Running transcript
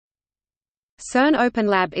CERN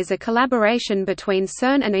Openlab is a collaboration between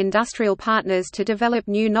CERN and industrial partners to develop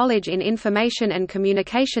new knowledge in information and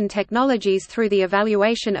communication technologies through the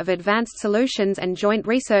evaluation of advanced solutions and joint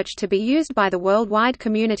research to be used by the worldwide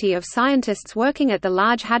community of scientists working at the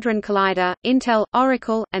Large Hadron Collider. Intel,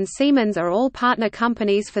 Oracle, and Siemens are all partner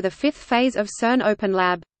companies for the fifth phase of CERN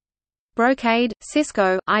Openlab. Brocade,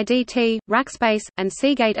 Cisco, IDT, Rackspace, and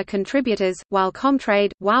Seagate are contributors, while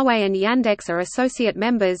Comtrade, Huawei, and Yandex are associate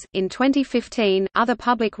members. In 2015, other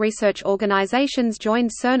public research organizations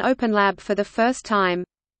joined CERN Openlab for the first time.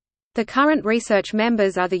 The current research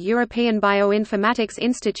members are the European Bioinformatics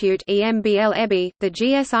Institute (EMBL-EBI), the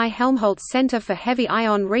GSI Helmholtz Center for Heavy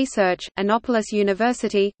Ion Research, Innopolis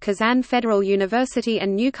University, Kazan Federal University,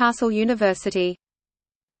 and Newcastle University.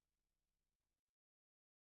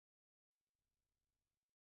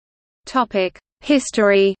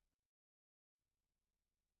 History.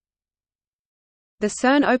 The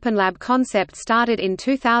CERN Openlab concept started in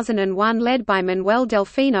 2001 led by Manuel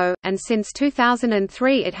Delfino, and since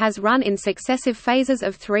 2003 it has run in successive phases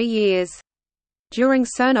of 3 years. During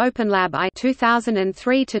CERN Openlab I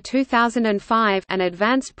 2003 to 2005, an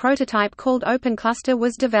advanced prototype called OpenCluster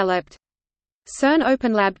was developed. CERN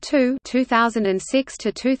Openlab II 2006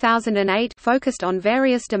 to 2008 focused on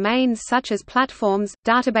various domains such as platforms,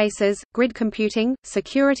 databases, grid computing,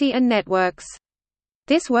 security and networks.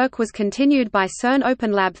 This work was continued by CERN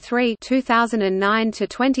Openlab III 2009 to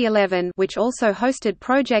 2011, which also hosted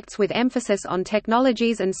projects with emphasis on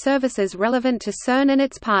technologies and services relevant to CERN and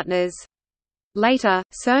its partners. Later,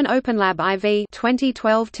 CERN Openlab IV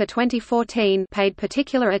 2012 to 2014 paid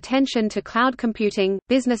particular attention to cloud computing,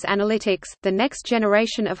 business analytics, the next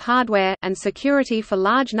generation of hardware, and security for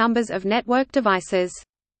large numbers of network devices.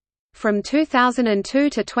 From 2002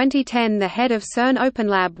 to 2010 the head of CERN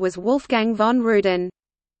Openlab was Wolfgang von Ruden.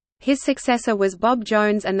 His successor was Bob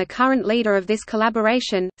Jones, and the current leader of this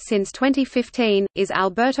collaboration, since 2015, is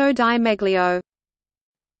Alberto Di Meglio.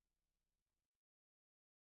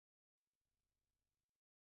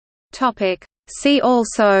 See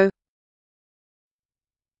also: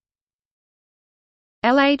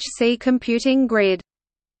 LHC computing grid.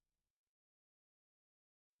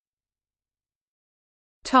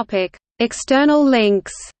 External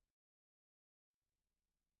links: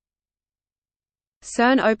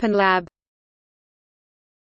 CERN Openlab